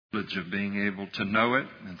privilege of being able to know it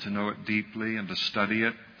and to know it deeply and to study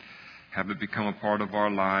it, have it become a part of our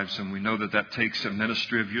lives. And we know that that takes a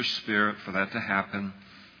ministry of your Spirit for that to happen.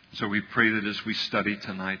 So we pray that as we study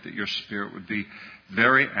tonight, that your Spirit would be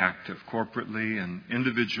very active corporately and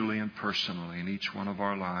individually and personally in each one of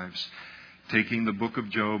our lives, taking the book of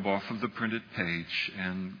Job off of the printed page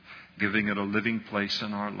and giving it a living place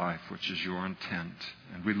in our life, which is your intent.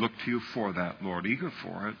 And we look to you for that, Lord, eager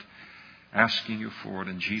for it, asking you for it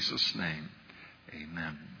in Jesus' name.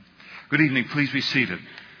 Amen. Good evening. Please be seated.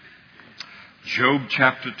 Job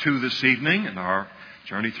chapter 2 this evening in our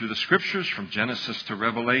journey through the Scriptures from Genesis to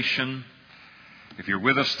Revelation. If you're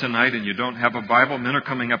with us tonight and you don't have a Bible, men are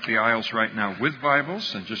coming up the aisles right now with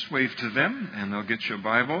Bibles, and just wave to them and they'll get your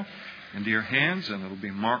Bible into your hands, and it'll be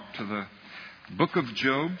marked to the book of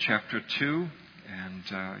Job chapter 2.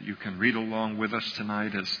 And you can read along with us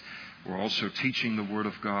tonight as we're also teaching the Word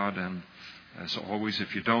of God. And as always,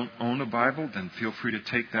 if you don't own a Bible, then feel free to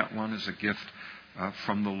take that one as a gift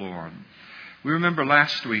from the Lord. We remember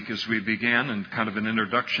last week as we began in kind of an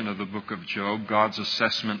introduction of the book of Job, God's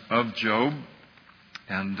assessment of Job.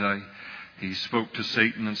 And he spoke to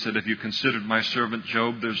Satan and said, "Have you considered my servant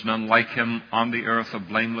Job? There's none like him on the earth, a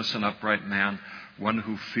blameless and upright man, one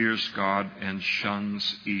who fears God and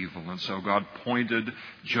shuns evil." And so God pointed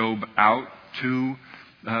Job out to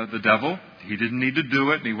the devil. He didn't need to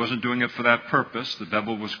do it, and he wasn't doing it for that purpose. The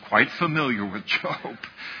devil was quite familiar with Job.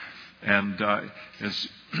 And as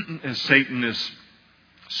Satan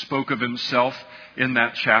spoke of himself in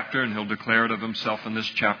that chapter, and he'll declare it of himself in this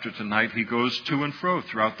chapter tonight, he goes to and fro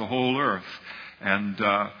throughout the whole earth. And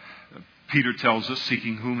Peter tells us,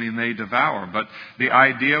 seeking whom he may devour. But the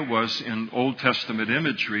idea was in Old Testament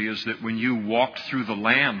imagery is that when you walked through the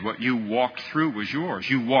land, what you walked through was yours.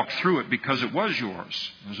 You walked through it because it was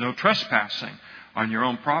yours. There's no trespassing on your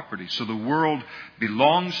own property. So the world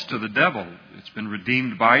belongs to the devil. It's been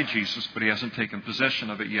redeemed by Jesus, but he hasn't taken possession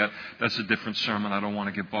of it yet. That's a different sermon. I don't want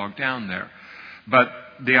to get bogged down there. But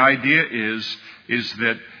the idea is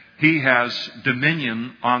that he has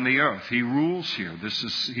dominion on the earth. He rules here.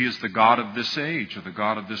 He is the God of this age, or the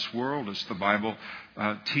God of this world, as the Bible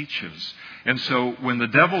teaches. And so when the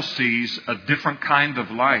devil sees a different kind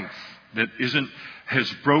of life that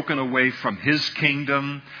has broken away from his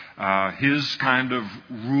kingdom, his kind of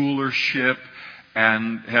rulership,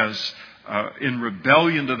 and has in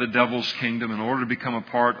rebellion to the devil's kingdom in order to become a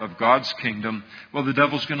part of God's kingdom, well, the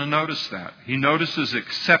devil's going to notice that. He notices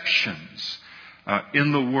exceptions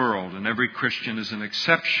in the world, and every Christian is an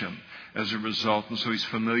exception as a result, and so he's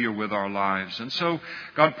familiar with our lives. And so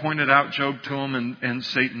God pointed out Job to him, and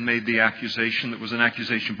Satan made the accusation that was an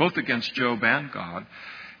accusation both against Job and God,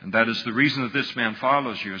 and that is the reason that this man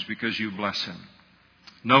follows you is because you bless him.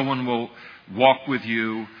 No one will walk with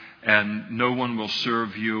you, and no one will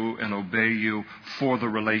serve you and obey you for the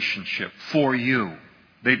relationship, for you.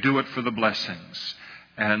 They do it for the blessings.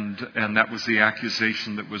 And that was the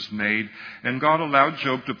accusation that was made. And God allowed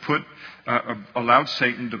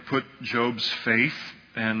Satan to put Job's faith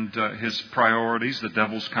and his priorities, the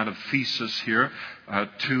devil's kind of thesis here,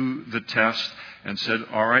 to the test, and said,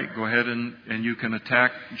 "All right, go ahead and you can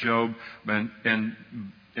attack Job, and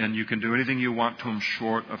you can do anything you want to him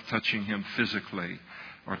short of touching him physically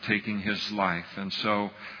or taking his life." And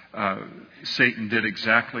so Satan did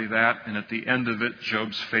exactly that. And at the end of it,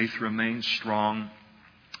 Job's faith remained strong.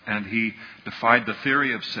 And he defied the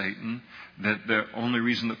theory of Satan that the only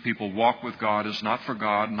reason that people walk with God is not for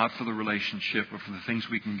God, not for the relationship, but for the things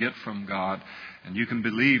we can get from God. And you can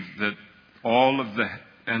believe that all of the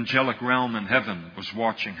angelic realm in heaven was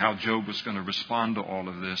watching how Job was going to respond to all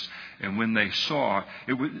of this. And when they saw,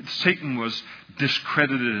 Satan was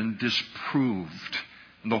discredited and disproved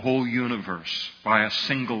in the whole universe by a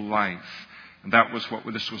single life. And that was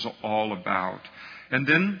what this was all about. And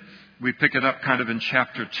then we pick it up kind of in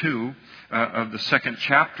chapter 2 of the second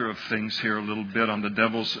chapter of things here a little bit on the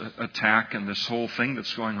devil's attack and this whole thing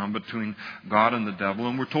that's going on between God and the devil.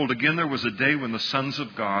 And we're told again there was a day when the sons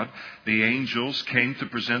of God, the angels, came to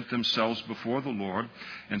present themselves before the Lord.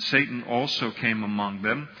 And Satan also came among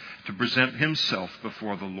them to present himself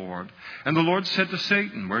before the Lord. And the Lord said to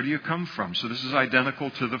Satan, "Where do you come from?" So this is identical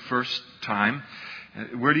to the first time.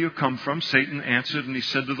 "Where do you come from?" Satan answered, and he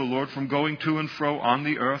said to the Lord, "From going to and fro on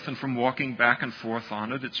the earth and from walking back and forth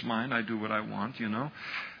on it. It's mine. I do what I want, you know."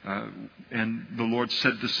 And the Lord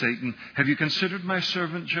said to Satan, "Have you considered my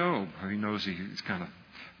servant Job?" He knows he's kind of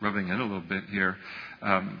rubbing it a little bit here.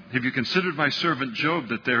 "Have you considered my servant Job?"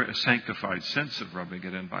 That they're a sanctified sense of rubbing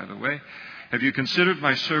it in, by the way. Have you considered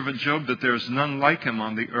my servant Job, that there is none like him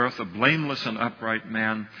on the earth, a blameless and upright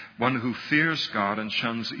man, one who fears God and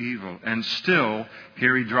shuns evil? And still,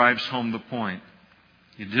 here he drives home the point.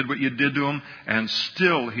 You did what you did to him, and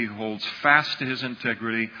still he holds fast to his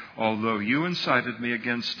integrity, although you incited me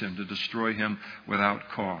against him to destroy him without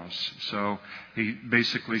cause. So he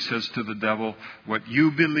basically says to the devil, what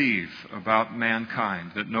you believe about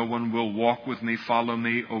mankind, that no one will walk with me, follow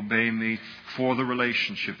me, obey me for the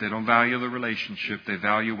relationship. They don't value the relationship. They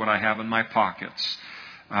value what I have in my pockets.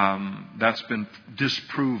 That's been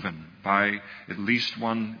disproven by at least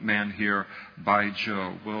one man here, by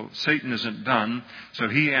Job. Well, Satan isn't done, so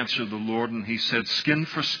he answered the Lord and he said, skin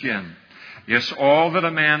for skin. Yes, all that a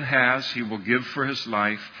man has he will give for his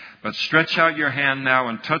life, but stretch out your hand now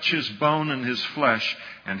and touch his bone and his flesh,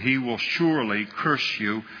 and he will surely curse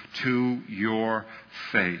you to your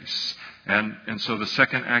face. And so the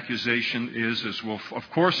second accusation is well, of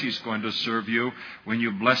course he's going to serve you when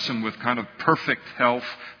you bless him with kind of perfect health,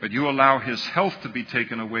 but you allow his health to be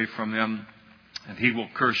taken away from him, and he will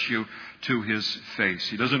curse you to his face.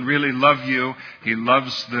 He doesn't really love you. He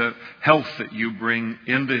loves the health that you bring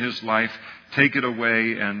into his life. Take it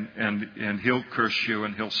away, and he'll curse you,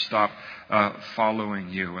 and he'll stop following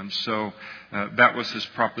you. And so that was his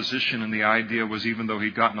proposition, and the idea was, even though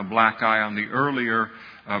he'd gotten a black eye on the earlier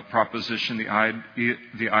proposition, the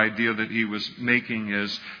idea that he was making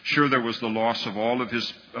is, sure, there was the loss of all of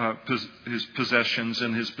his possessions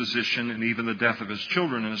and his position and even the death of his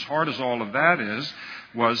children. And as hard as all of that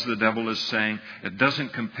was the devil is saying, it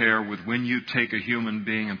doesn't compare with when you take a human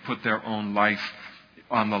being and put their own life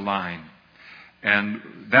on the line. And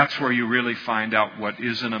that's where you really find out what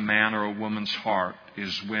is in a man or a woman's heart,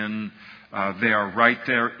 is when they are right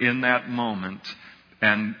there in that moment,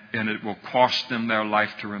 and it will cost them their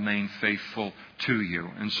life to remain faithful to you.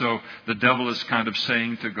 And so the devil is kind of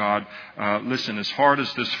saying to God, listen, as hard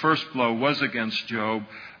as this first blow was against Job,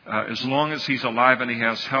 as long as he's alive and he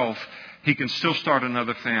has health, he can still start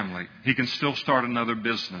another family. He can still start another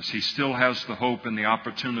business. He still has the hope and the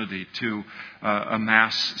opportunity to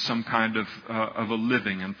amass some kind of a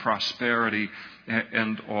living and prosperity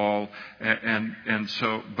and all. And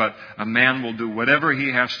so, but a man will do whatever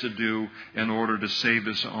he has to do in order to save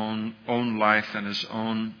his own life and his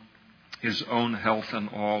own health and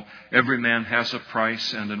all. Every man has a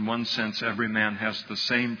price, and in one sense, every man has the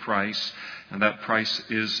same price, and that price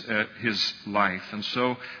is his life. And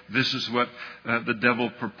so this is what the devil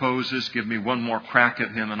proposes. Give me one more crack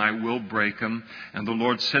at him, and I will break him. And the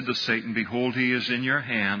Lord said to Satan, behold, he is in your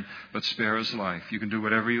hand, but spare his life. You can do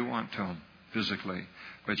whatever you want to him physically,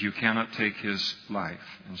 but you cannot take his life.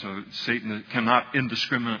 And so Satan cannot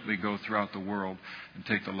indiscriminately go throughout the world and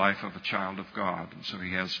take the life of a child of God. And so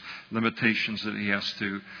he has limitations that he has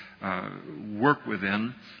to work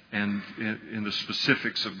within, and in the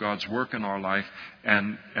specifics of God's work in our life,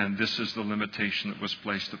 and this is the limitation that was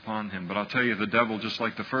placed upon him. But I'll tell you, the devil, just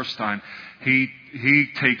like the first time, he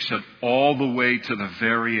takes it all the way to the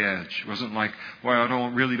very edge. It wasn't like, well, I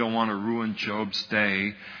really don't want to ruin Job's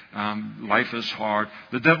day. Life is hard.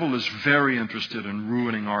 The devil is very interested in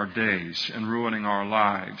ruining our days and ruining our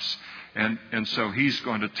lives. And so he's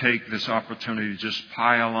going to take this opportunity to just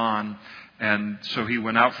pile on. And so he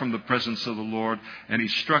went out from the presence of the Lord, and he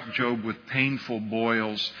struck Job with painful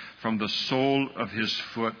boils from the sole of his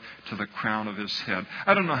foot to the crown of his head.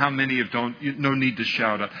 I don't know how many of you no need to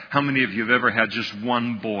shout out, how many of you have ever had just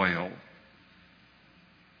one boil?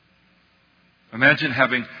 Imagine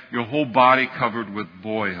having your whole body covered with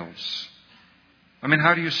boils. I mean,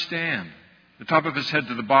 how do you stand? The top of his head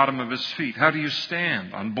to the bottom of his feet. How do you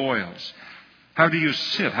stand on boils? How do you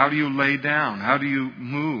sit? How do you lay down? How do you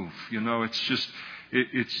move? You know, it's just,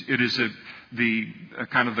 it is the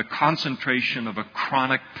kind of the concentration of a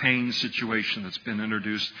chronic pain situation that's been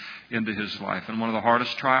introduced into his life. And one of the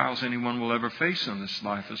hardest trials anyone will ever face in this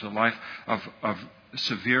life is a life of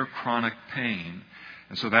severe chronic pain.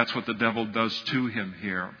 And so that's what the devil does to him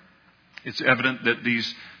here. It's evident that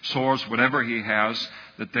these sores, whatever he has,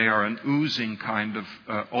 that they are an oozing kind of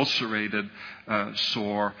ulcerated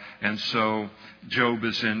sore. And so Job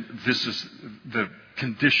is this is the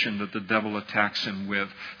condition that the devil attacks him with.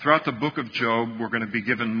 Throughout the book of Job, we're going to be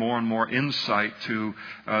given more and more insight to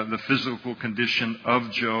the physical condition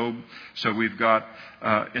of Job. So we've got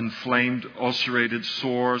inflamed, ulcerated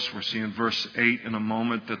sores. We'll see in verse 8 in a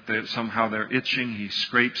moment that somehow they're itching. He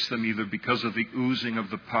scrapes them either because of the oozing of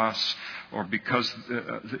the pus or because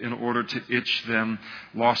in order to itch them.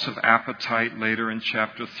 Loss of appetite later in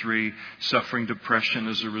chapter 3. Suffering depression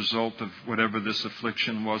as a result of whatever this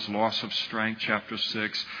affliction was. Loss of strength, chapter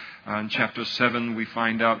 6. In chapter 7, we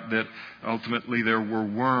find out that ultimately there were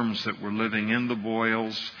worms that were living in the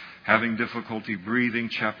boils, having difficulty breathing.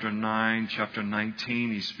 Chapter 9, chapter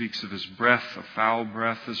 19, he speaks of his breath, a foul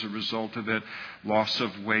breath as a result of it, loss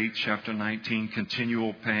of weight. Chapter 19,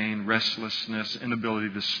 continual pain, restlessness,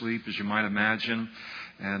 inability to sleep, as you might imagine,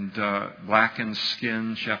 and blackened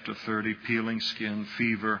skin. Chapter 30, peeling skin,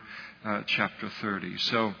 fever. Chapter 30.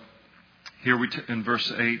 So here in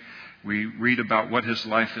verse 8, we read about what his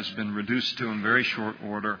life has been reduced to in very short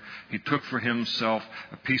order. He took for himself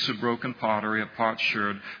a piece of broken pottery, a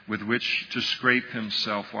potsherd, with which to scrape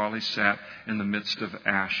himself while he sat in the midst of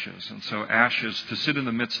ashes. And so ashes, to sit in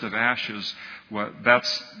the midst of ashes,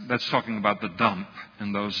 that's talking about the dump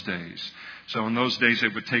in those days. So in those days, they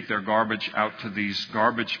would take their garbage out to these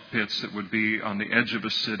garbage pits that would be on the edge of a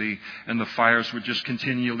city, and the fires would just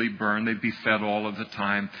continually burn. They'd be fed all of the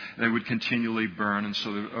time. They would continually burn, and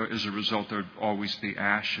so as a result, there'd always be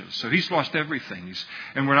ashes. So he's lost everything.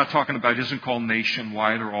 And we're not talking about, he doesn't call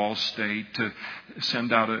Nationwide or Allstate to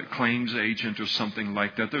send out a claims agent or something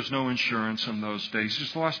like that. There's no insurance in those days.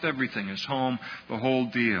 He's lost everything, his home, the whole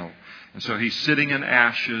deal. And so he's sitting in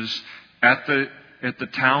ashes at the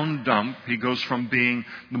town dump. He goes from being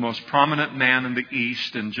the most prominent man in the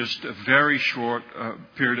East in just a very short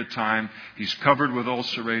period of time. He's covered with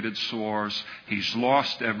ulcerated sores. He's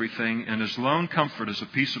lost everything. And his lone comfort is a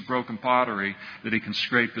piece of broken pottery that he can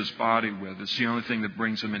scrape his body with. It's the only thing that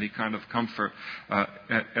brings him any kind of comfort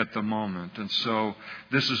at the moment. And so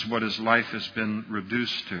this is what his life has been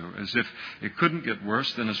reduced to. As if it couldn't get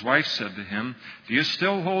worse, then his wife said to him, "Do you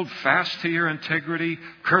still hold fast to your integrity?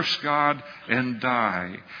 Curse God and die."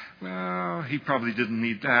 Well, he probably didn't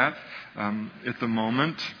need that at the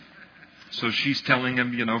moment. So she's telling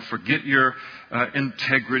him, forget your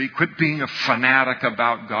integrity. Quit being a fanatic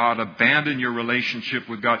about God. Abandon your relationship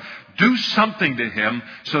with God. Do something to him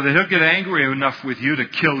so that he'll get angry enough with you to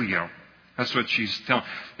kill you. That's what she's telling.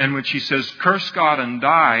 And when she says, curse God and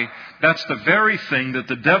die, that's the very thing that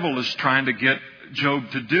the devil is trying to get Job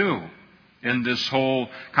to do in this whole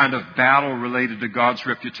kind of battle related to God's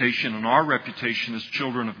reputation and our reputation as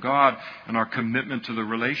children of God and our commitment to the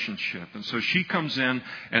relationship. And so she comes in,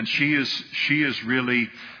 and she is really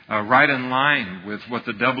right in line with what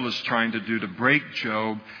the devil is trying to do to break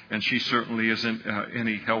Job, and she certainly isn't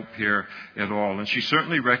any help here at all. And she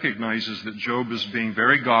certainly recognizes that Job is being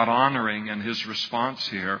very God-honoring in his response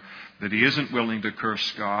here, that he isn't willing to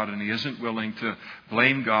curse God and he isn't willing to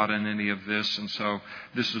blame God in any of this. And so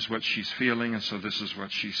this is what she's feeling, and so this is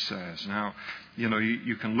what she says. Now,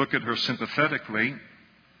 you can look at her sympathetically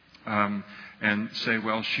and say,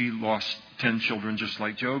 well, she lost 10 children just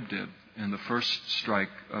like Job did in the first strike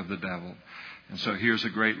of the devil. And so here's a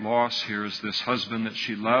great loss. Here's this husband that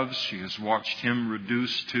she loves. She has watched him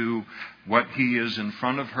reduced to what he is in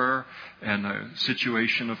front of her, and a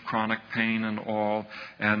situation of chronic pain and all.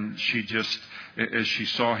 And she just, as she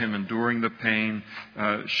saw him enduring the pain,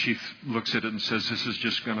 she looks at it and says, this is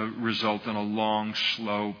just going to result in a long,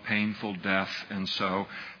 slow, painful death. And so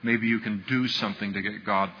maybe you can do something to get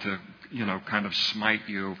God to kind of smite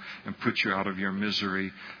you and put you out of your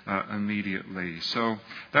misery immediately. So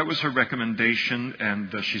that was her recommendation,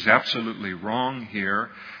 and she's absolutely wrong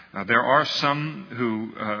here. There are some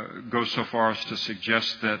who go so far as to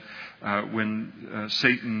suggest that when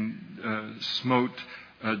Satan smote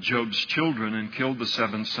Job's children and killed the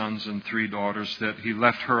 7 sons and 3 daughters, that he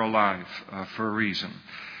left her alive for a reason.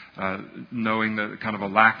 Knowing that kind of a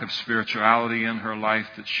lack of spirituality in her life,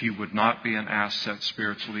 that she would not be an asset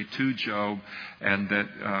spiritually to Job, and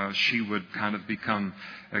that she would kind of become,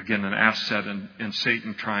 again, an asset in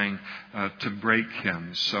Satan trying to break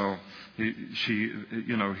him. So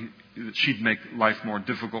she'd make life more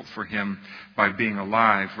difficult for him by being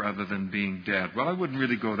alive rather than being dead. Well, I wouldn't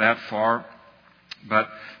really go that far. But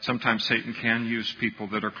sometimes Satan can use people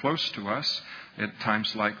that are close to us at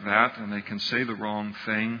times like that, and they can say the wrong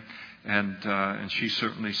thing, and she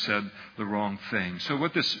certainly said the wrong thing. So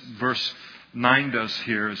what this verse 9 does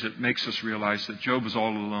here is it makes us realize that Job is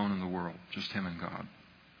all alone in the world, just him and God.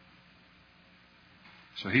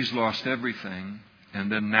 So he's lost everything,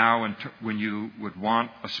 and then now when you would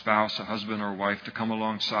want a spouse, a husband or a wife to come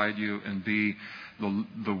alongside you and be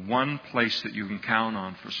the one place that you can count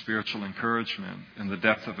on for spiritual encouragement in the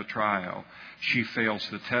depth of a trial, she fails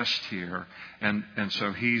the test here. And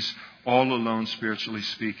so he's all alone, spiritually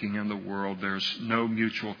speaking, in the world. There's no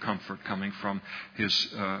mutual comfort coming from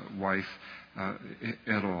his wife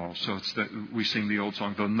at all. So it's that we sing the old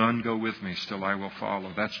song, though none go with me, still I will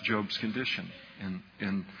follow. That's Job's condition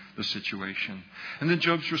in the situation. And then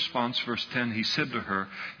Job's response, verse 10, he said to her,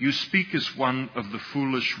 you speak as one of the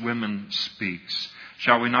foolish women speaks.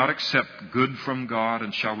 Shall we not accept good from God,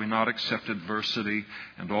 and shall we not accept adversity?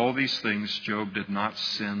 And all these things Job did not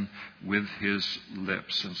sin with his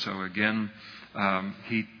lips. And so again,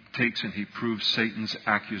 he takes and he proves Satan's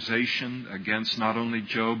accusation against not only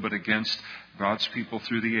Job, but against God's people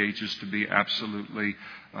through the ages to be absolutely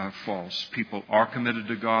false. People are committed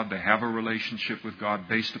to God. They have a relationship with God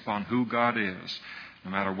based upon who God is. No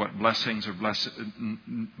matter what blessings or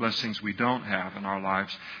blessings we don't have in our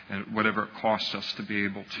lives, and whatever it costs us to be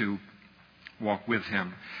able to walk with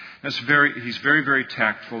Him. He's very, very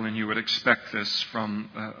tactful, and you would expect this from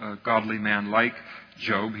a godly man like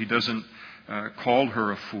Job. He doesn't call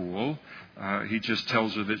her a fool. He just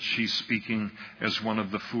tells her that she's speaking as one of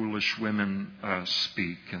the foolish women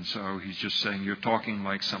speak. And so he's just saying, you're talking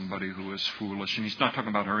like somebody who is foolish. And he's not talking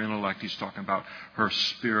about her intellect, he's talking about her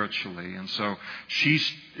spiritually. And so she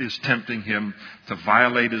is tempting him to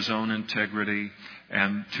violate his own integrity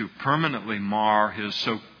and to permanently mar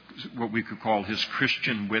what we could call his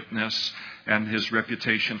Christian witness and his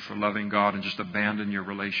reputation for loving God, and just abandon your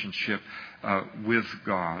relationship with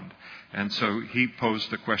God. And so he posed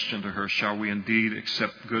the question to her, shall we indeed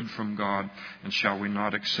accept good from God, and shall we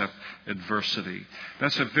not accept adversity?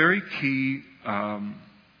 That's a very key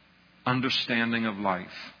understanding of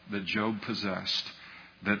life that Job possessed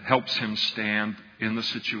that helps him stand in the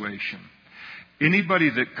situation. Anybody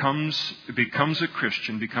that becomes a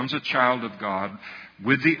Christian, becomes a child of God,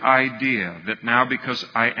 with the idea that now because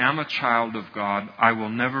I am a child of God, I will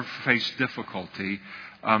never face difficulty,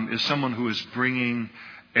 is someone who is bringing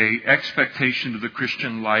an expectation to the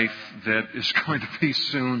Christian life that is going to be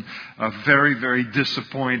soon very, very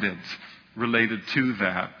disappointed related to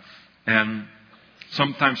that. And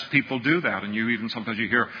sometimes people do that, and sometimes you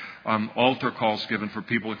hear altar calls given for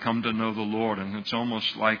people to come to know the Lord, and it's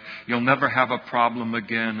almost like you'll never have a problem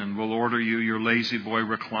again, and we'll order you your lazy boy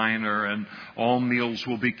recliner, and all meals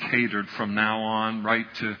will be catered from now on right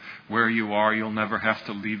to where you are. You'll never have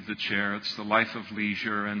to leave the chair. It's the life of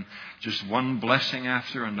leisure, and just one blessing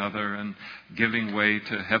after another, and giving way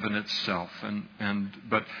to heaven itself.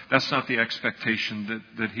 But that's not the expectation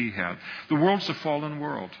that he had. The world's a fallen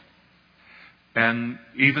world. And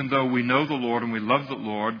even though we know the Lord and we love the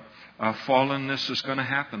Lord, fallenness is going to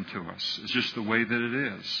happen to us. It's just the way that it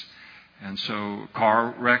is. And so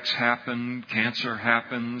car wrecks happen, cancer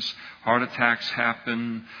happens, heart attacks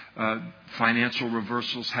happen, financial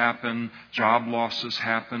reversals happen, job losses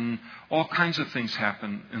happen. All kinds of things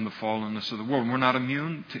happen in the fallenness of the world. We're not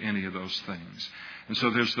immune to any of those things. And so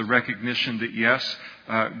there's the recognition that yes,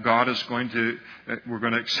 we're going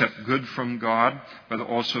to accept good from God, but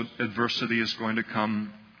also adversity is going to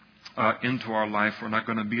come into our life. We're not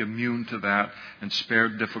going to be immune to that and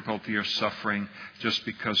spared difficulty or suffering just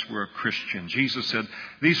because we're a Christian. Jesus said,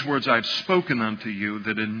 these words I've spoken unto you,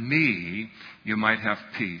 that in me you might have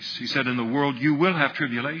peace. He said, in the world you will have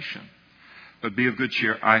tribulation. But be of good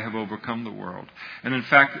cheer, I have overcome the world. And in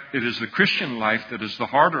fact, it is the Christian life that is the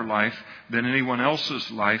harder life than anyone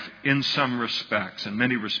else's life in some respects. In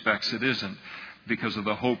many respects it isn't, because of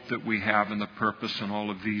the hope that we have and the purpose and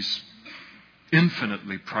all of these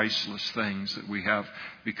infinitely priceless things that we have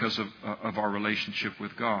because of our relationship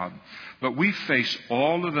with God. But we face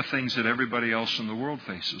all of the things that everybody else in the world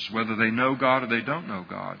faces, whether they know God or they don't know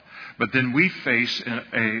God. But then we face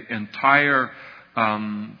an entire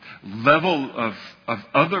level of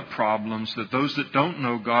other problems that those that don't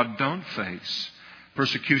know God don't face.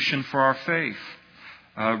 Persecution for our faith.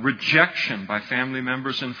 Rejection by family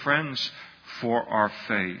members and friends for our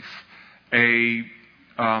faith.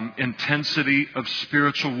 Intensity of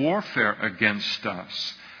spiritual warfare against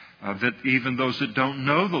us. That even those that don't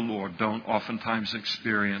know the Lord don't oftentimes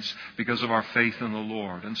experience because of our faith in the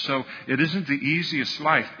Lord. And so it isn't the easiest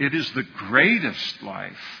life. It is the greatest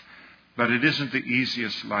life. But it isn't the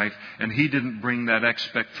easiest life, and he didn't bring that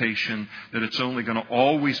expectation that it's only going to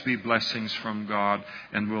always be blessings from God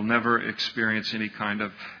and we'll never experience any kind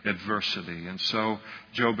of adversity. And so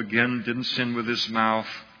Job again didn't sin with his mouth.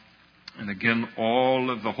 And again,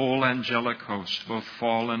 the whole angelic host, both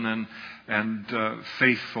fallen and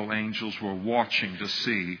faithful angels, were watching to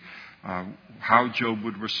see how Job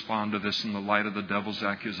would respond to this in the light of the devil's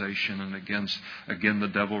accusation. And again, the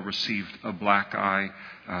devil received a black eye.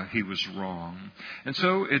 He was wrong. And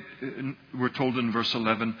so we're told in verse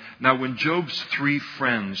 11, now when Job's 3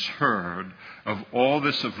 friends heard of all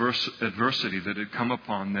this adversity that had come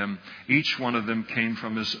upon them, each one of them came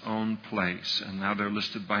from his own place. And now they're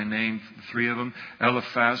listed by name, 3 of them: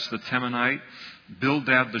 Eliphaz the Temanite,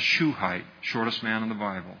 Bildad the Shuhite, shortest man in the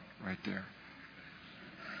Bible, right there.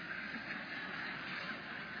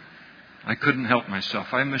 I couldn't help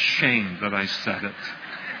myself. I'm ashamed that I said it.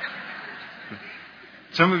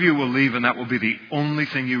 Some of you will leave and that will be the only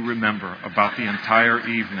thing you remember about the entire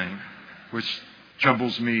evening, which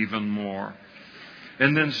troubles me even more.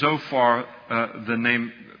 And then Zophar, the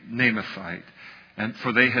Naamathite, and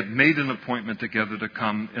for they had made an appointment together to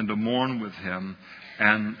come and to mourn with him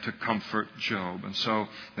and to comfort Job. And so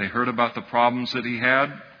they heard about the problems that he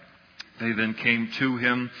had. They then came to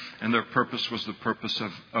him, and their purpose was the purpose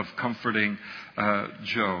of comforting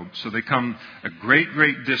Job. So they come a great,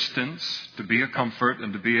 great distance to be a comfort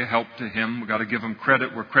and to be a help to him. We've got to give him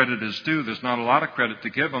credit where credit is due. There's not a lot of credit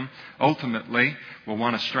to give them. Ultimately, we'll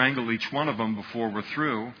want to strangle each one of them before we're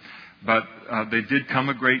through. But they did come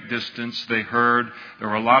a great distance. They heard there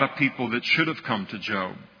were a lot of people that should have come to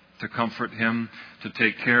Job to comfort him, to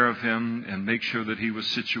take care of him, and make sure that he was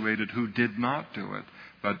situated, who did not do it.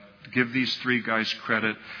 But give these three guys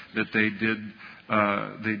credit that they did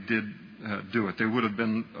do it. They would have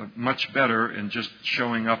been much better in just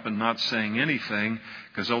showing up and not saying anything,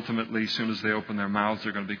 because ultimately, as soon as they open their mouths,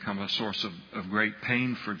 they're going to become a source of great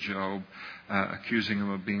pain for Job, accusing him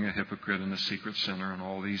of being a hypocrite and a secret sinner and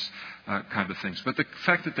all these kind of things. But the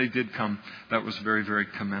fact that they did come, that was very, very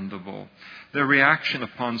commendable. Their reaction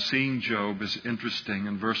upon seeing Job is interesting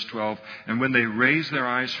in verse 12. And when they raise their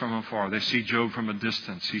eyes from afar, they see Job from a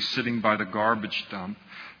distance. He's sitting by the garbage dump,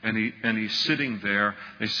 and he's sitting there.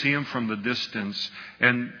 They see him from the distance,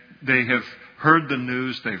 and they have heard the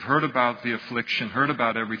news. They've heard about the affliction, heard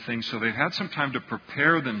about everything, so they've had some time to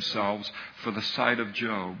prepare themselves for the sight of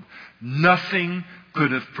Job. Nothing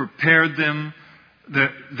could have prepared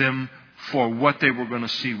them for what they were going to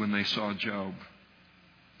see when they saw Job.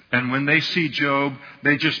 And when they see Job,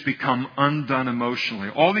 they just become undone emotionally.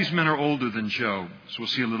 All these men are older than Job, as we'll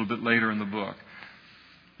see a little bit later in the book.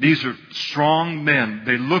 These are strong men.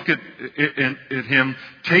 They look at him,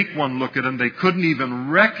 take one look at him. They couldn't even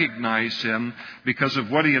recognize him because of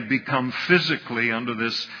what he had become physically under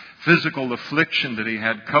this physical affliction that he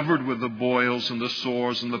had, covered with the boils and the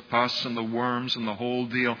sores and the pus and the worms and the whole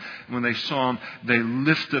deal. And when they saw him, they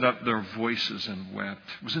lifted up their voices and wept.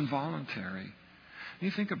 It was involuntary. You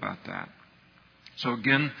think about that. So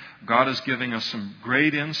again, God is giving us some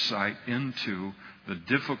great insight into the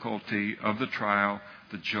difficulty of the trial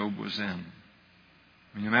that Job was in.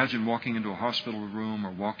 When you imagine walking into a hospital room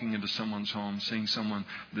or walking into someone's home, seeing someone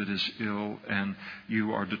that is ill, and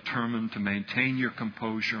you are determined to maintain your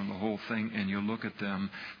composure and the whole thing, and you look at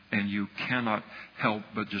them and you cannot help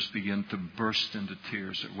but just begin to burst into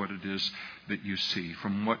tears at what it is that you see,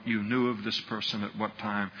 from what you knew of this person at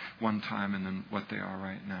one time, and then what they are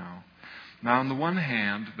right now. Now, on the one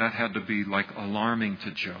hand, that had to be like alarming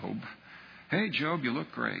to Job. Hey, Job, you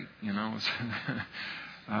look great. You know,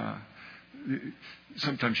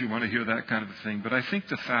 sometimes you want to hear that kind of a thing. But I think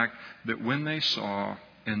the fact that when they saw,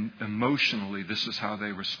 and emotionally this is how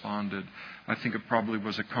they responded, I think it probably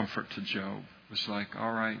was a comfort to Job. It was like,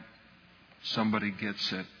 all right, somebody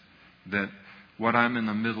gets it, that what I'm in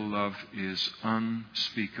the middle of is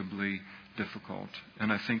unspeakably difficult.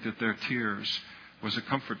 And I think that their tears was a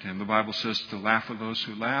comfort to him. The Bible says to laugh with those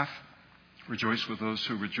who laugh, rejoice with those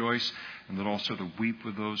who rejoice, and that also to weep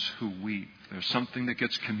with those who weep. There's something that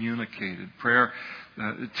gets communicated. Prayer,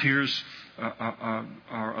 tears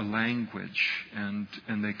are a language, and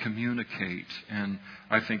they communicate. And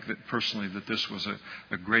I think that personally that this was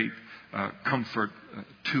a great comfort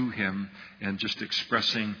to him, and just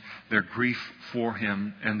expressing their grief for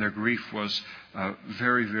him. And their grief was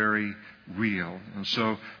very, very real. And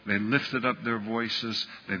so they lifted up their voices,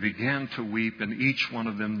 they began to weep, and each one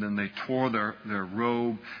of them, then they tore their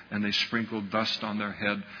robe and they sprinkled dust on their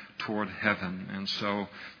head toward heaven. And so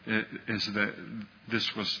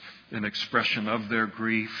this was an expression of their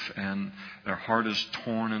grief, and their heart is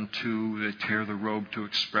torn in two. They tear the robe to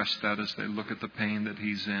express that as they look at the pain that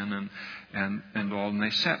he's in and all. And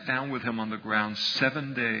they sat down with him on the ground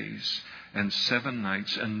 7 days and 7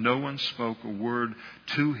 nights, and no one spoke a word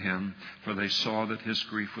to him, for they saw that his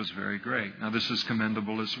grief was very great. Now, this is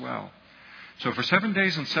commendable as well. So for 7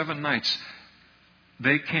 days and 7 nights,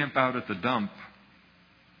 they camp out at the dump.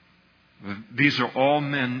 These are all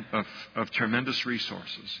men of tremendous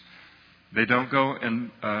resources. They don't go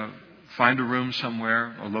and find a room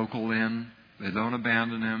somewhere, a local inn. They don't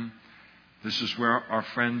abandon him. This is where our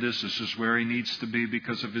friend is. This is where he needs to be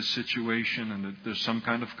because of his situation. And there's some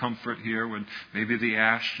kind of comfort here with maybe the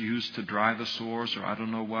ash used to dry the sores, or I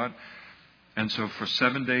don't know what. And so for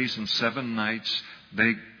 7 days and 7 nights,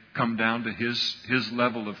 they come down to his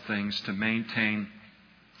level of things to maintain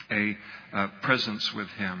a presence with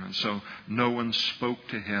him. And so no one spoke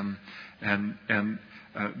to him. And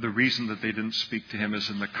the reason that they didn't speak to him is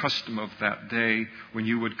in the custom of that day, when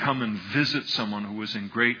you would come and visit someone who was in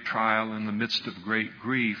great trial in the midst of great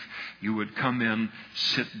grief, you would come in,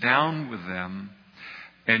 sit down with them,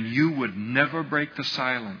 and you would never break the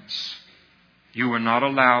silence. You were not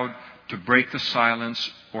allowed to break the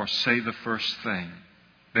silence or say the first thing.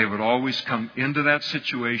 They would always come into that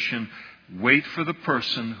situation, wait for the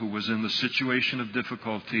person who was in the situation of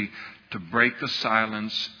difficulty to break the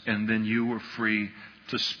silence, and then you were free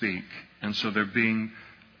to speak. And so they're being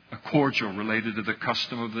cordial related to the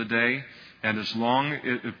custom of the day. And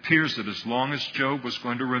it appears that as long as Job was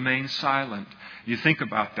going to remain silent, you think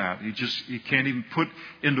about that. You can't even put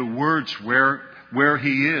into words where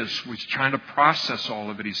he is. He's trying to process all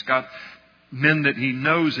of it. He's got men that he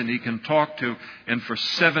knows and he can talk to, and for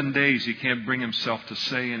 7 days he can't bring himself to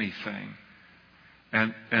say anything.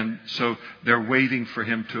 And so they're waiting for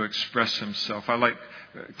him to express himself. I like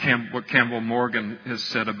what Campbell Morgan has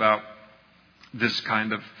said about this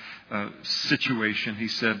kind of situation. He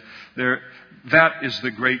said, that is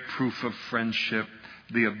the great proof of friendship,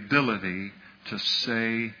 the ability to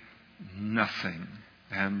say nothing.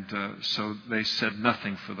 And so they said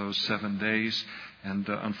nothing for those 7 days. And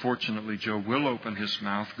unfortunately, Job will open his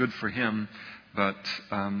mouth. Good for him. But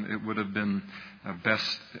it would have been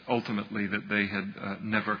best ultimately that they had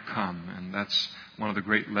never come. And that's one of the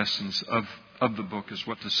great lessons of the book, is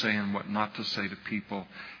what to say and what not to say to people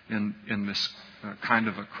in this kind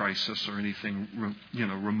of a crisis or anything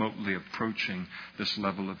remotely approaching this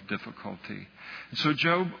level of difficulty. And so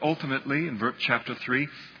Job ultimately, in chapter 3,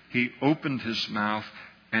 he opened his mouth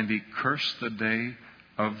and he cursed the day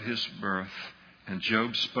of his birth. And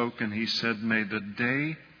Job spoke and he said, "May the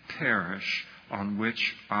day perish on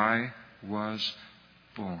which I was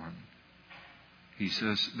born." He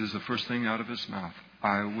says, this is the first thing out of his mouth,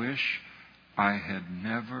 "I wish I had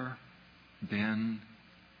never been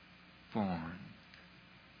born."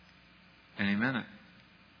 And he meant it.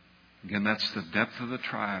 Again, that's the depth of the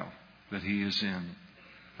trial that he is in.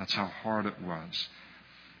 That's how hard it was.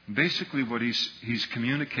 Basically what he's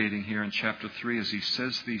communicating here in chapter 3 as he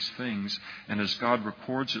says these things, and as God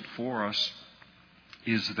records it for us,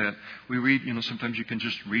 is that we read, sometimes you can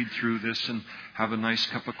just read through this and have a nice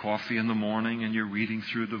cup of coffee in the morning and you're reading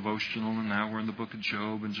through a devotional, and now we're in the book of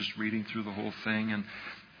Job and just reading through the whole thing,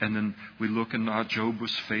 and then we look and Job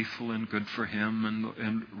was faithful and good for him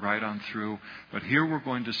and right on through. But here we're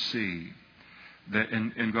going to see that,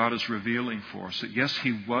 and God is revealing for us, that yes,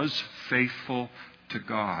 he was faithful to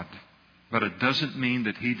God, but it doesn't mean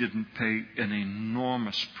that he didn't pay an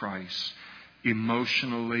enormous price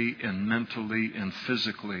emotionally and mentally and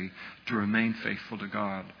physically to remain faithful to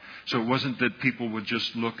God. So it wasn't that people would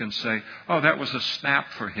just look and say, "Oh, that was a snap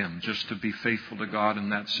for him just to be faithful to God in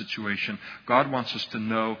that situation." God wants us to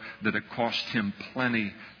know that it cost him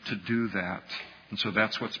plenty to do that. And so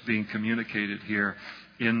that's what's being communicated here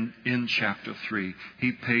in chapter 3.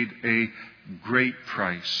 He paid a great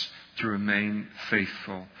price to remain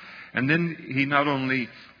faithful. And then he not only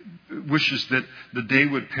wishes that the day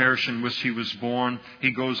would perish in which he was born, he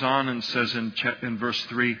goes on and says in verse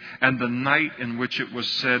 3, "And the night in which it was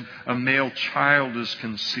said, a male child is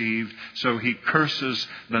conceived." So he curses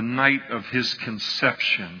the night of his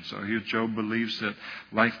conception. So here Job believes that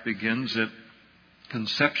life begins at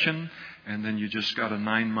conception, and then you just got a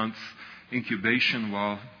 9-month incubation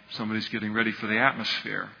while somebody's getting ready for the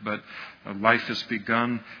atmosphere. But life has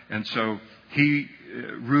begun, and so he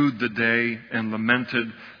rued the day and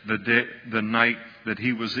lamented the night that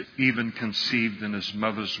he was even conceived in his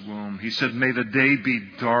mother's womb. He said, "May the day be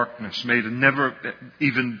darkness. May it never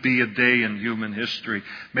even be a day in human history.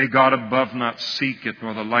 May God above not seek it,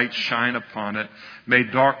 nor the light shine upon it. May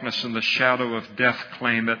darkness and the shadow of death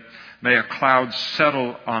claim it. May a cloud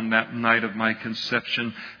settle on that night of my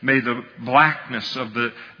conception. May the blackness of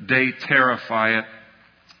the day terrify it.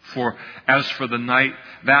 For as for the night,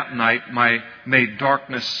 that night, may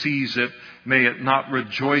darkness seize it. May it not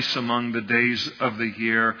rejoice among the days of the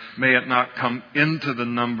year. May it not come into the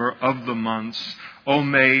number of the months. Oh,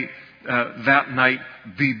 may that night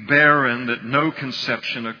be barren, that no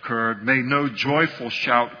conception occurred. May no joyful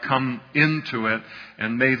shout come into it.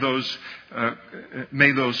 And may those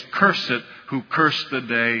curse it who curse the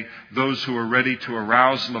day, those who are ready to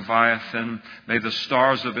arouse Leviathan. May the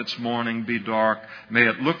stars of its morning be dark. May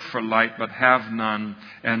it look for light but have none,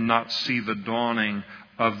 and not see the dawning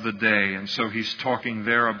of the day." And so he's talking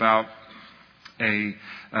there about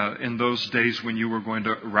in those days when you were going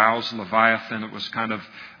to rouse Leviathan, it was kind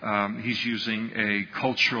of, he's using a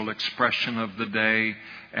cultural expression of the day,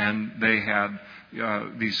 and they had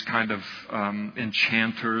these kind of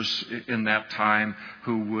enchanters in that time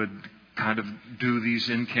who would kind of do these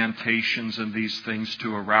incantations and these things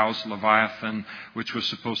to arouse Leviathan, which was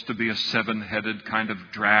supposed to be a 7-headed kind of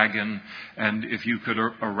dragon. And if you could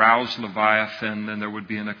arouse Leviathan, then there would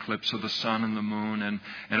be an eclipse of the sun and the moon, and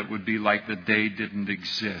it would be like the day didn't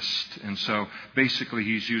exist. And so basically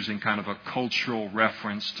he's using kind of a cultural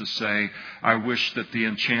reference to say, I wish that the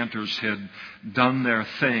enchanters had done their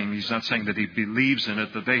thing. He's not saying that he believes in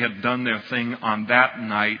it, that they had done their thing on that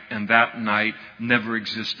night, and that night never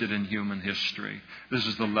existed in human history. This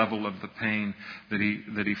is the level of the pain that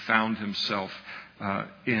he found himself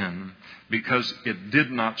in, because it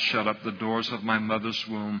did not shut up the doors of my mother's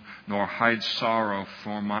womb, nor hide sorrow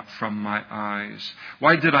from my eyes.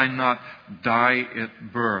 Why did I not die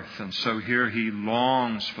at birth? And so here he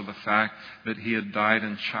longs for the fact that he had died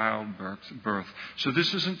in childbirth. So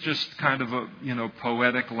this isn't just kind of a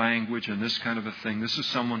poetic language and this kind of a thing. This is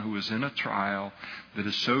someone who is in a trial that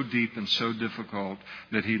is so deep and so difficult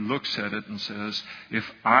that he looks at it and says, if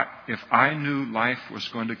I knew life was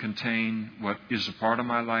going to contain what is a part of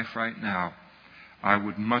my life right now, I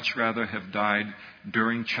would much rather have died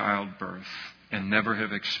during childbirth and never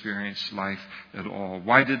have experienced life at all.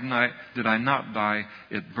 Why did I not die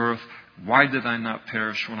at birth? Why did I not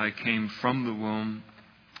perish when I came from the womb?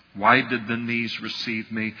 Why did the knees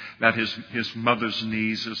receive me? That his mother's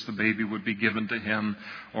knees as the baby would be given to him.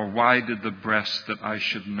 Or why did the breast that I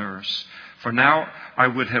should nurse? For now I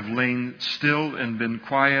would have lain still and been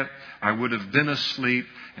quiet. I would have been asleep,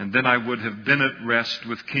 and then I would have been at rest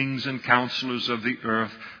with kings and counselors of the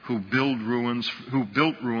earth who built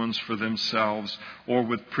ruins for themselves, or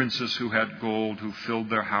with princes who had gold, who filled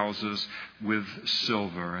their houses with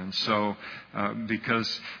silver. And so,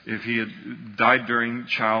 because if he had died during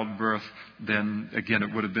childbirth, then again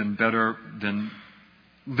it would have been better than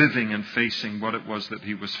living and facing what it was that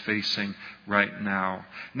he was facing right now.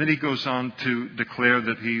 And then he goes on to declare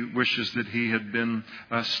that he wishes that he had been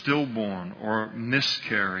stillborn or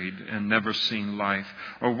miscarried and never seen life.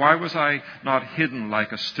 Or why was I not hidden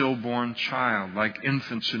like a stillborn child, like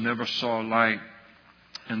infants who never saw light?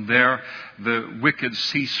 And there the wicked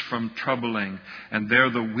cease from troubling, and there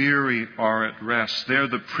the weary are at rest. There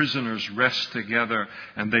the prisoners rest together,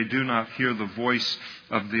 and they do not hear the voice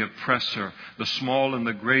of the oppressor. The small and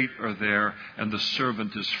the great are there, and the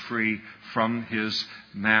servant is free from his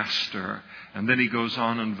master. And then he goes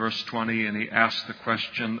on in verse 20, and he asks the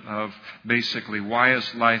question of basically, why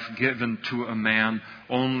is life given to a man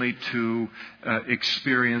only to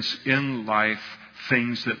experience in life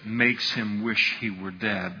things that makes him wish he were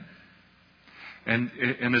dead? And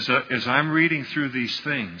as I'm reading through these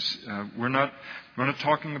things, we're not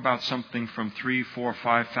talking about something from 3,000, 4,000,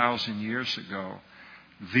 5,000 years ago.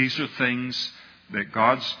 These are things that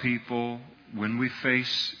God's people, when we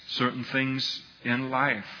face certain things in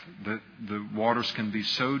life, the waters can be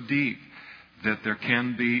so deep that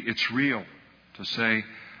it's real to say,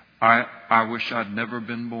 I wish I'd never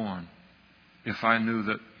been born if I knew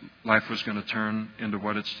that life was going to turn into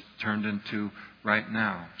what it's turned into right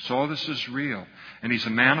now. So all this is real. And he's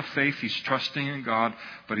a man of faith. He's trusting in God,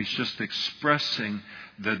 but he's just expressing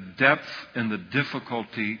the depth and the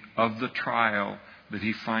difficulty of the trial that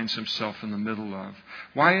he finds himself in the middle of.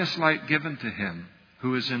 Why is light given to him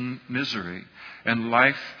who is in misery, and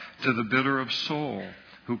life to the bitter of soul,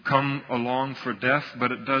 who come along for death,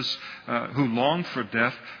 who long for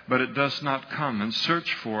death, but it does not come, and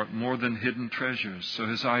search for it more than hidden treasures? So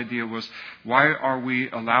his idea was, why are we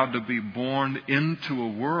allowed to be born into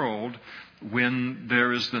a world when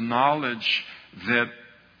there is the knowledge that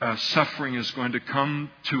suffering is going to come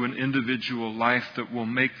to an individual life that will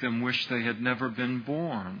make them wish they had never been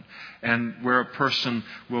born, and where a person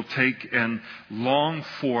will take and long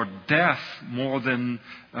for death more than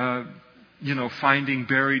finding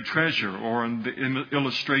buried treasure, or in the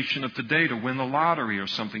illustration of today, to win the lottery or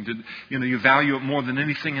something. You value it more than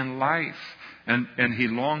anything in life. And he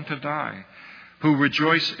longed to die. Who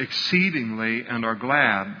rejoice exceedingly and are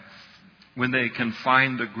glad when they can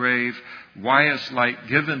find the grave. Why is light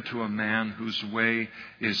given to a man whose way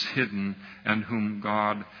is hidden and whom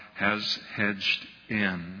God has hedged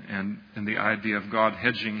in? And the idea of God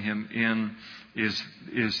hedging him in is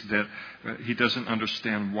that he doesn't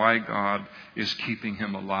understand why God is keeping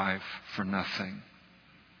him alive for nothing.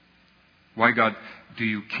 Why, God, do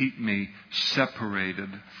you keep me separated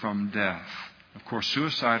from death? Of course,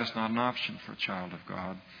 suicide is not an option for a child of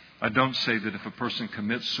God. I don't say that if a person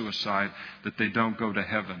commits suicide that they don't go to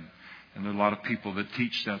heaven. And there are a lot of people that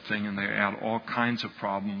teach that thing, and they add all kinds of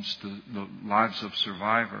problems to the lives of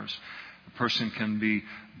survivors. A person can be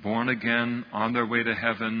born again, on their way to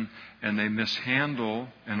heaven, and they mishandle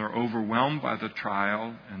and are overwhelmed by the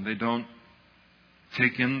trial, and they don't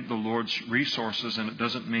take in the Lord's resources, and it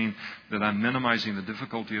doesn't mean that I'm minimizing the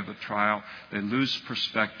difficulty of the trial. They lose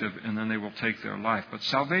perspective, and then they will take their life. But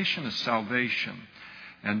salvation is salvation.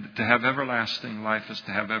 And to have everlasting life is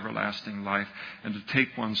to have everlasting life. And to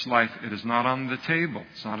take one's life, it is not on the table.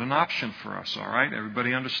 It's not an option for us, all right?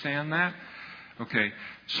 Everybody understand that? Okay,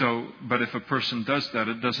 so, but if a person does that,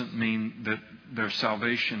 it doesn't mean that their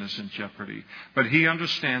salvation is in jeopardy. But he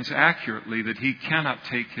understands accurately that he cannot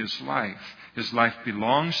take his life. His life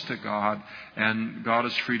belongs to God, and God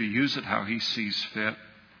is free to use it how He sees fit.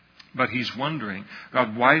 But he's wondering,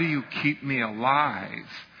 God, why do you keep me alive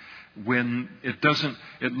when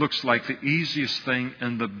it looks like the easiest thing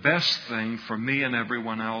and the best thing for me and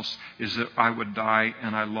everyone else is that I would die,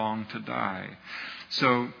 and I long to die.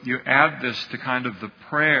 So you add this to kind of the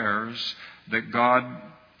prayers that God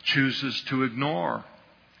chooses to ignore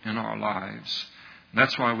in our lives.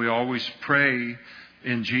 That's why we always pray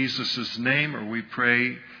in Jesus' name, or we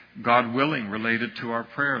pray God willing related to our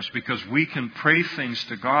prayers, because we can pray things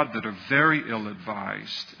to God that are very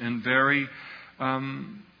ill-advised and very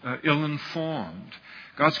ill-informed.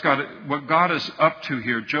 What God is up to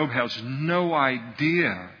here, Job has no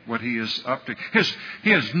idea what he is up to. He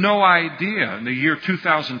has no idea. In the year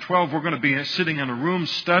 2012, we're going to be sitting in a room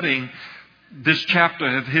studying this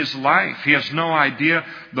chapter of his life. He has no idea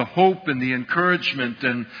the hope and the encouragement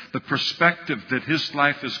and the perspective that his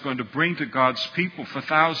life is going to bring to God's people for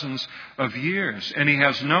thousands of years. And he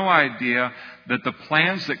has no idea that the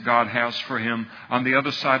plans that God has for him on the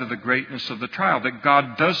other side of the greatness of the trial, that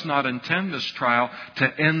God does not intend this trial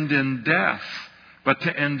to end in death, but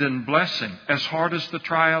to end in blessing, as hard as the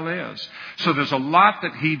trial is. So there's a lot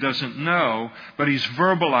that he doesn't know, but he's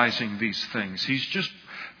verbalizing these things. He's just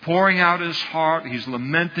pouring out his heart. He's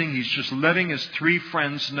lamenting. He's just letting his three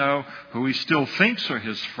friends know, who he still thinks are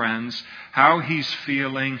his friends, how he's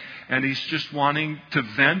feeling. And he's just wanting to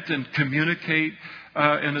vent and communicate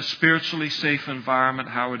in a spiritually safe environment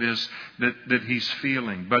how it is that he's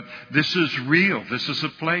feeling. But this is real. This is a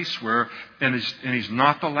place where, and he's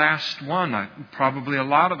not the last one. Probably a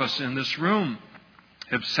lot of us in this room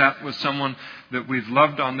have sat with someone that we've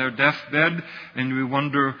loved on their deathbed, and we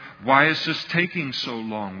wonder, why is this taking so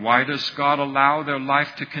long? Why does God allow their life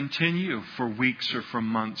to continue for weeks or for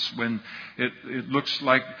months when it looks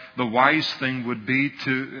like the wise thing would be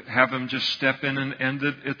to have them just step in and end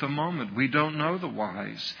it at the moment? We don't know the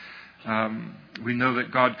wise. We know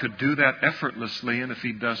that God could do that effortlessly, and if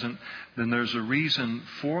He doesn't, then there's a reason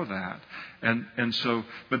for that. And so,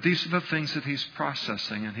 but these are the things that he's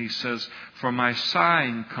processing. And he says, for my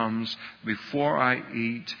sighing comes before I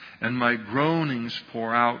eat, and my groanings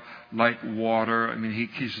pour out like water. I mean,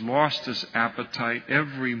 he's lost his appetite.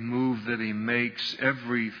 Every move that he makes,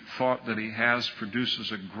 every thought that he has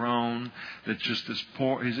produces a groan that just is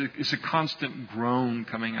it's a constant groan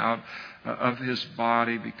coming out of his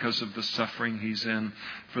body because of the suffering he's in.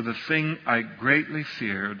 For the thing I greatly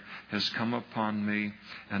feared has come upon me,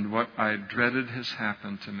 and what I dreaded has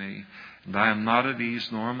happened to me. And I am not at ease,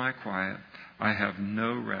 nor am I quiet. I have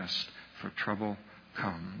no rest, for trouble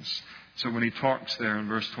comes. So when he talks there in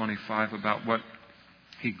verse 25 about what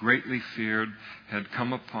he greatly feared had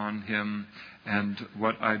come upon him, and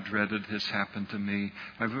what I dreaded has happened to me.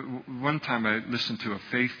 One time I listened to a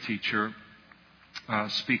faith teacher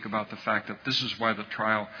speak about the fact that this is why the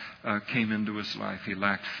trial came into his life. He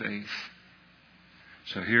lacked faith.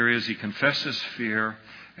 So here he is, he confesses fear,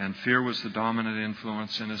 and fear was the dominant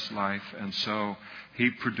influence in his life, and so he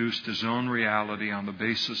produced his own reality on the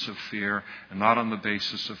basis of fear and not on the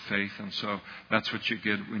basis of faith. And so that's what you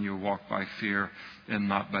get when you walk by fear and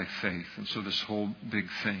not by faith. And so this whole big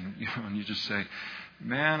thing, and you just say,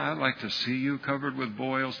 man, I'd like to see you covered with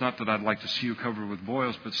boils. Not that I'd like to see you covered with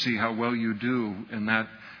boils, but see how well you do in that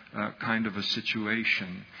kind of a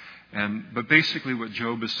situation. But basically what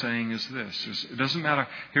Job is saying is this. It doesn't matter.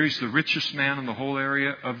 Here he's the richest man in the whole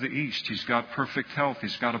area of the East. He's got perfect health.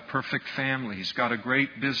 He's got a perfect family. He's got a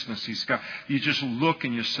great business. You just look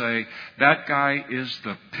and you say, that guy is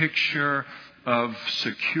the picture of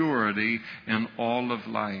security in all of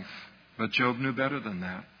life. But Job knew better than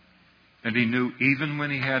that. And he knew even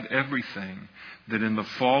when he had everything, that in the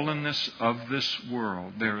fallenness of this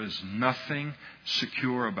world, there is nothing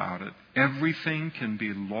secure about it. Everything can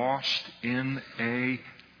be lost in a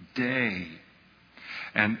day.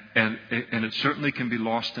 And it certainly can be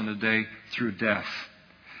lost in a day through death.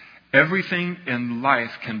 Everything in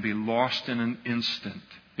life can be lost in an instant,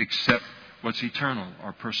 except what's eternal,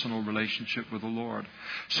 our personal relationship with the Lord.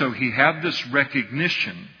 So he had this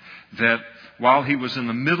recognition that while he was in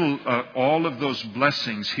the middle of all of those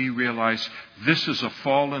blessings, he realized this is a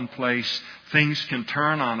fallen place. Things can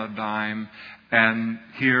turn on a dime. And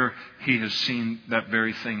here he has seen that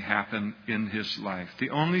very thing happen in his life. The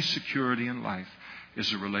only security in life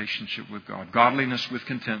is a relationship with God. Godliness with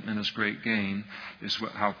contentment is great gain, is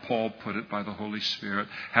how Paul put it by the Holy Spirit.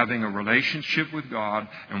 Having a relationship with God,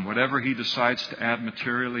 and whatever he decides to add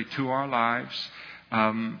materially to our lives,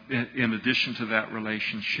 in addition to that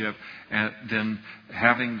relationship, and then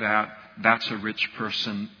having that's a rich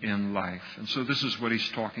person in life. And so this is what he's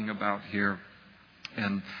talking about here.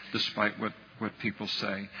 And despite what people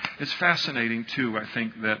say. It's fascinating, too, I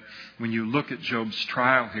think, that when you look at Job's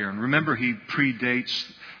trial here, and remember he predates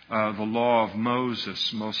the law of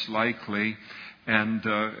Moses, most likely, and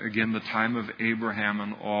again, the time of Abraham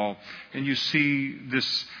and all. And you see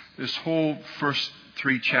this whole first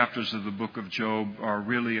 3 chapters of the book of Job are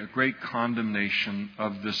really a great condemnation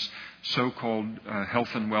of this so-called health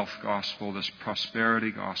and wealth gospel, this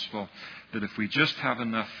prosperity gospel, that if we just have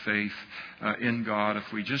enough faith in God,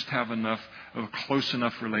 if we just have a close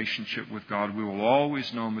enough relationship with God, we will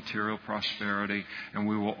always know material prosperity and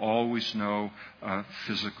we will always know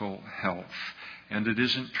physical health. And it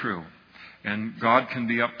isn't true. And God can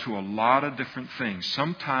be up to a lot of different things.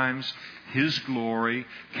 Sometimes His glory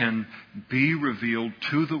can be revealed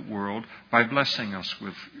to the world by blessing us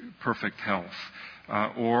with perfect health.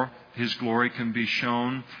 Or His glory can be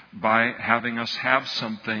shown by having us have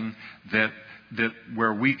something that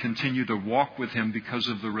where we continue to walk with Him because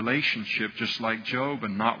of the relationship, just like Job,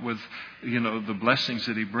 and not with, the blessings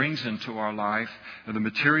that He brings into our life, the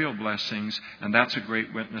material blessings, and that's a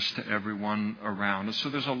great witness to everyone around us. So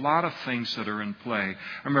there's a lot of things that are in play.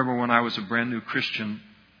 I remember when I was a brand new Christian,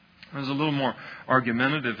 I was a little more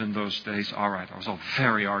argumentative in those days. All right, I was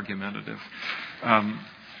very argumentative.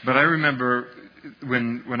 But I remember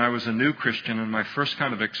when I was a new Christian and my first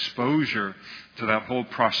kind of exposure to that whole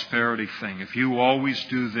prosperity thing. If you always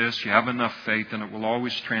do this, you have enough faith, and it will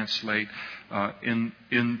always translate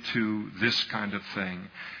into this kind of thing.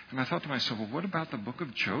 And I thought to myself, well, what about the book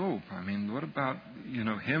of Job? I mean, what about,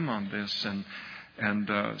 him on this?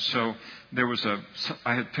 And so there was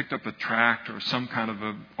I had picked up a tract or some kind of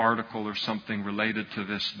an article or something related to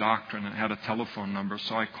this doctrine and had a telephone number.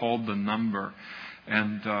 So I called the number.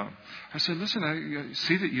 And I said, listen, I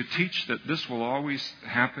see that you teach that this will always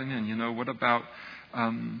happen. And, what about,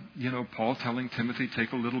 Paul telling Timothy,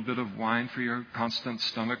 take a little bit of wine for your constant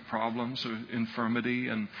stomach problems or infirmity.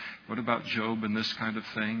 And what about Job and this kind of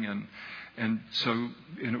thing? And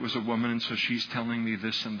it was a woman, and so she's telling me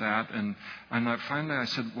this and that. And finally I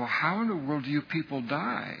said, well, how in the world do you people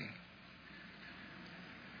die?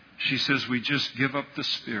 She says, we just give up the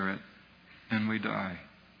spirit and we die.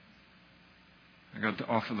 I got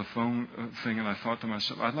off of the phone thing and I thought to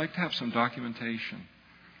myself, I'd like to have some documentation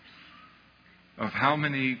of how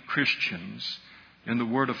many Christians in the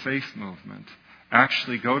Word of Faith movement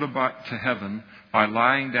actually go to heaven by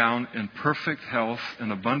lying down in perfect health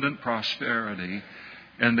and abundant prosperity,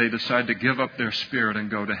 and they decide to give up their spirit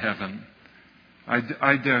and go to heaven.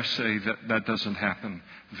 I dare say that doesn't happen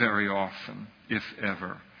very often, if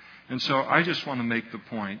ever. And so I just want to make the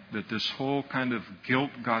point that this whole kind of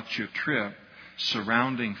guilt got you trip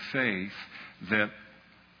surrounding faith, that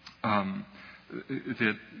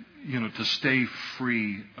to stay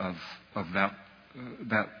free of that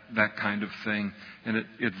kind of thing, and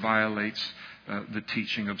it violates the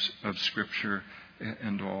teaching of Scripture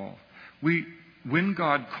and all. When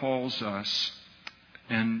God calls us,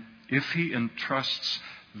 and if He entrusts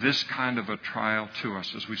this kind of a trial to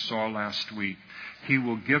us, as we saw last week, He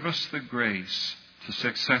will give us the grace to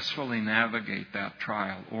successfully navigate that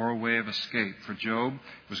trial, or a way of escape. For Job,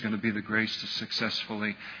 it was going to be the grace to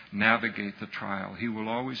successfully navigate the trial. He will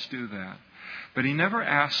always do that. But He never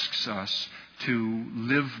asks us to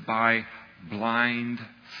live by blind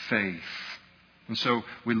faith. And so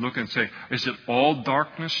we look and say, is it all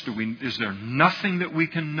darkness? Is there nothing that we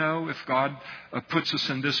can know if God puts us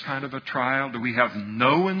in this kind of a trial? Do we have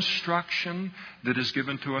no instruction that is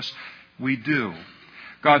given to us? We do.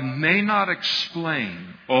 God may not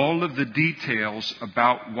explain all of the details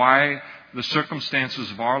about why the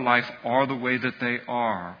circumstances of our life are the way that they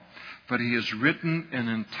are, but He has written an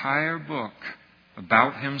entire book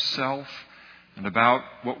about Himself and about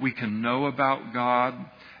what we can know about God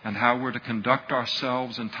and how we're to conduct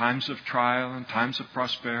ourselves in times of trial and times of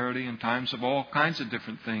prosperity and times of all kinds of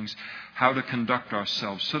different things, how to conduct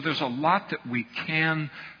ourselves. So there's a lot that we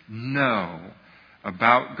can know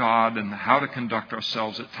about God and how to conduct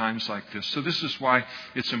ourselves at times like this. So this is why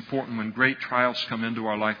it's important when great trials come into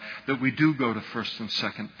our life that we do go to 1st and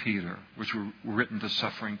 2nd Peter, which were written to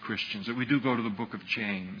suffering Christians, that we do go to the book of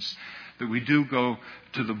James, that we do go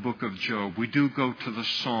to the book of Job. We do go to the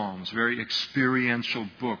Psalms, very experiential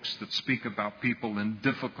books that speak about people in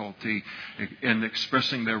difficulty and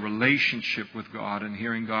expressing their relationship with God and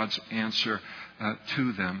hearing God's answer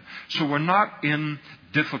to them. So we're not in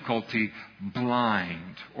difficulty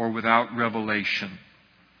blind or without revelation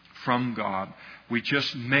from God. We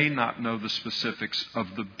just may not know the specifics of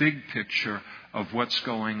the big picture of what's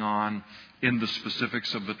going on in the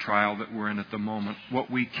specifics of the trial that we're in at the moment. What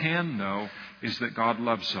we can know is that God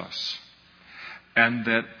loves us and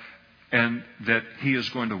that He is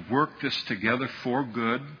going to work this together for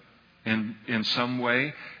good in some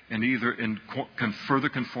way, and either in further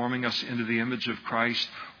conforming us into the image of Christ,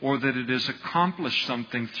 or that it has accomplished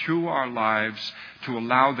something through our lives to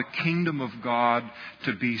allow the kingdom of God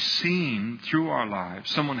to be seen through our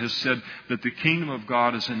lives. Someone has said that the kingdom of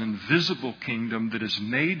God is an invisible kingdom that is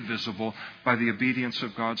made visible by the obedience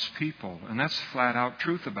of God's people. And that's flat out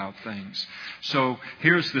truth about things. So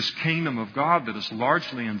here's this kingdom of God that is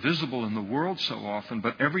largely invisible in the world so often,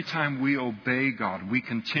 but every time we obey God, we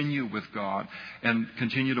continue with God and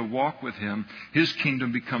continue to walk with Him, His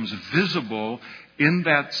kingdom becomes visible in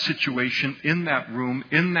that situation, in that room,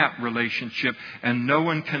 in that relationship, and no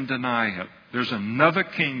one can deny it. There's another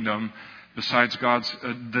kingdom besides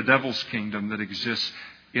the devil's kingdom that exists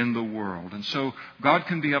in the world. And so God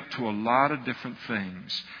can be up to a lot of different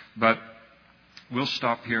things. But we'll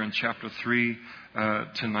stop here in chapter 3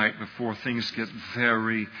 tonight before things get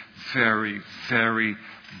very, very, very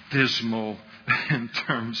dismal in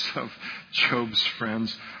terms of Job's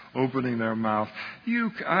friends opening their mouth.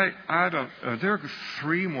 There are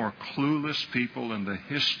 3 more clueless people in the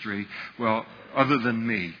history, well, other than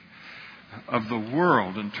me, of the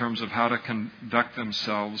world in terms of how to conduct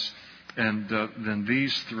themselves, and than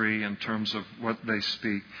these 3 in terms of what they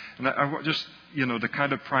speak. And I just, to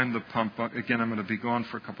kind of prime the pump. Again, I'm going to be gone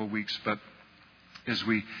for a couple of weeks, but as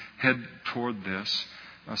we head toward this,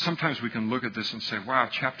 sometimes we can look at this and say, wow,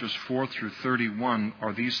 chapters 4 through 31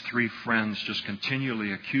 are these 3 friends just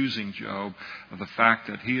continually accusing Job of the fact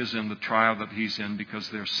that he is in the trial that he's in because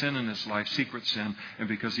there's sin in his life, secret sin, and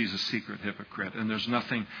because he's a secret hypocrite. And there's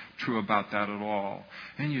nothing true about that at all.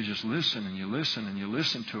 And you just listen and you listen and you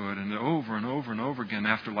listen to it, and over and over and over again,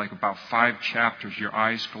 after like about 5 chapters, your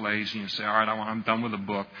eyes glaze and you say, all right, I'm done with the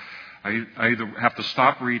book. I either have to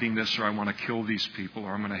stop reading this, or I want to kill these people,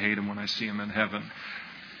 or I'm going to hate them when I see them in heaven.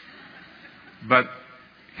 But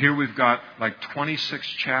here we've got like 26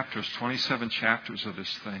 chapters, 27 chapters of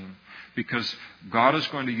this thing, because God is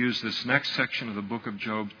going to use this next section of the book of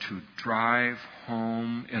Job to drive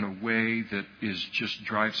home in a way that just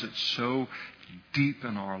drives it so deep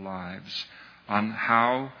in our lives on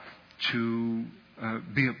how to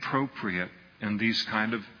be appropriate in these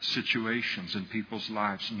kind of situations in people's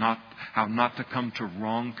lives, how not to come to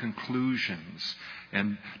wrong conclusions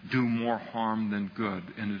and do more harm than good.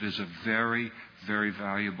 And it is a very, very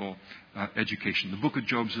valuable education. The book of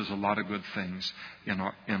Job says a lot of good things in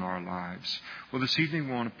our lives. Well, this evening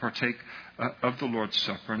we want to partake of the Lord's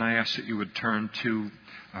Supper, and I ask that you would turn to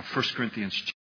 1 Corinthians